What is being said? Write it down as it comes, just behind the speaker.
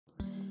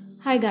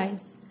Hi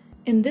guys,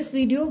 in this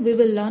video we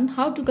will learn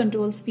how to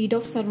control speed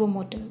of servo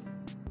motor.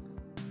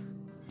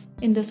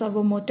 In the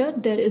servo motor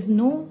there is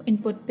no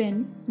input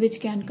pin which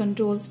can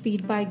control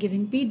speed by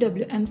giving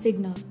PWM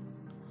signal.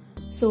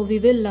 So we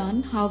will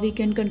learn how we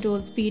can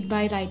control speed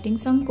by writing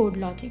some code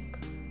logic.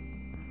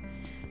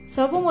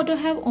 Servo motor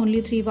have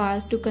only 3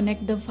 wires to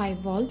connect the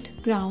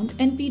 5V, ground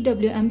and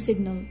PWM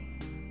signal.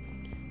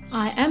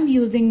 I am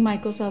using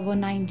microservo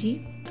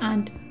 9G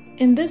and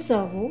in this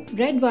servo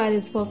red wire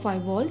is for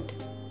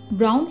 5V,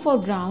 brown for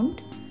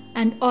ground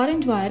and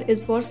orange wire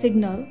is for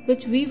signal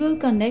which we will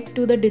connect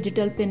to the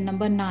digital pin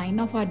number 9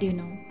 of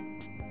Arduino.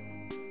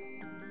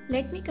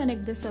 Let me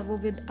connect the servo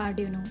with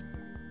Arduino.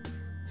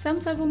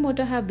 Some servo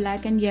motor have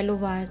black and yellow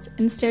wires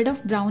instead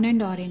of brown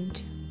and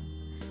orange.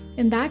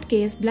 In that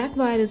case, black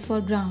wire is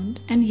for ground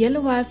and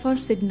yellow wire for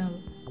signal.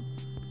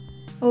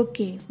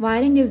 Okay,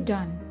 wiring is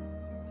done.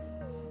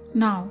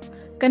 Now,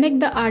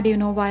 connect the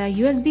Arduino via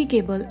USB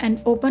cable and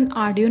open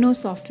Arduino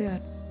software.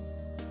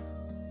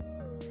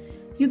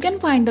 You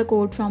can find the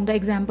code from the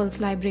examples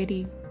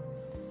library.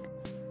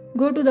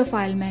 Go to the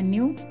file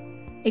menu,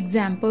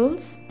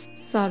 examples,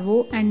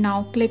 servo and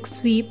now click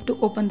sweep to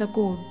open the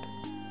code.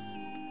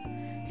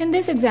 In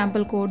this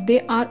example code,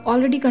 they are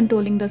already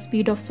controlling the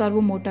speed of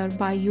servo motor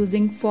by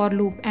using for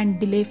loop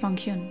and delay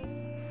function.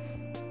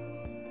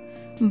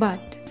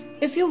 But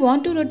if you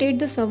want to rotate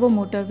the servo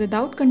motor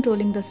without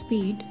controlling the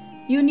speed,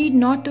 you need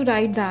not to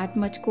write that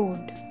much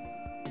code.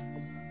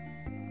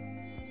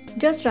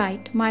 Just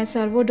write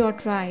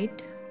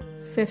myservo.write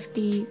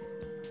 50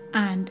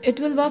 and it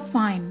will work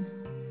fine.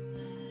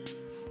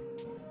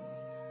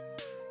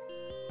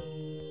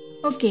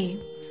 Okay,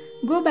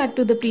 go back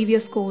to the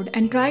previous code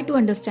and try to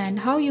understand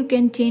how you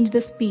can change the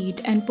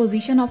speed and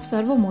position of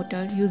servo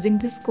motor using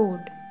this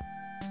code.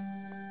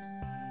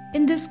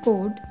 In this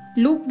code,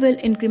 loop will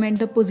increment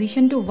the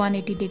position to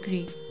 180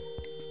 degree.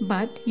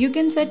 But you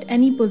can set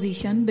any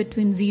position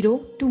between 0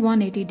 to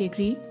 180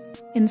 degree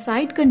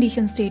inside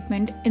condition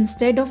statement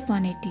instead of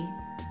 180.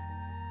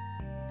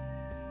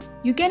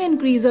 You can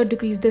increase or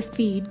decrease the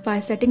speed by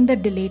setting the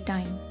delay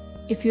time.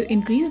 If you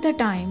increase the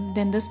time,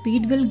 then the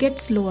speed will get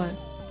slower,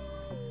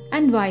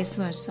 and vice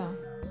versa.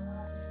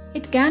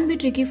 It can be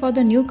tricky for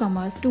the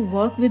newcomers to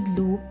work with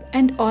loop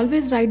and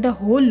always write the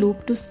whole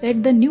loop to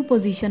set the new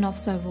position of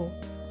servo.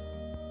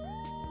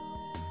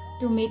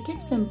 To make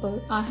it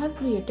simple, I have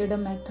created a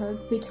method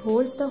which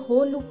holds the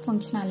whole loop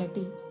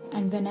functionality,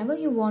 and whenever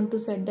you want to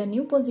set the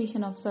new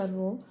position of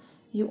servo,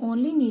 you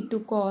only need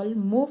to call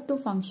move to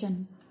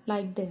function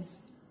like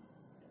this.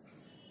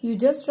 You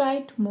just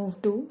write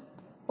move to,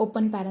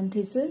 open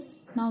parenthesis,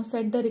 now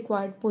set the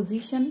required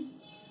position,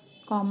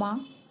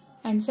 comma,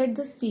 and set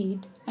the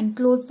speed and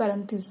close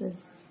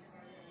parenthesis.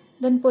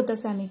 Then put a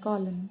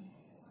semicolon.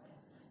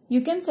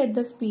 You can set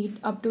the speed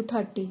up to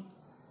 30.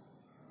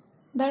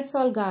 That's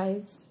all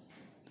guys.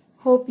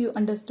 Hope you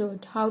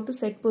understood how to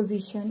set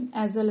position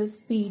as well as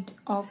speed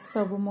of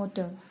servo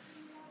motor.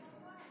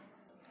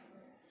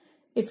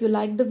 If you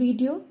liked the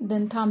video,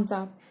 then thumbs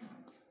up.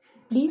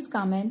 Please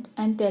comment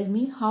and tell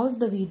me how's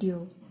the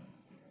video.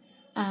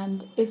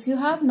 And if you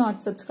have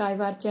not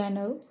subscribed our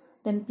channel,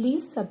 then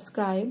please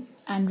subscribe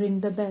and ring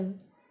the bell.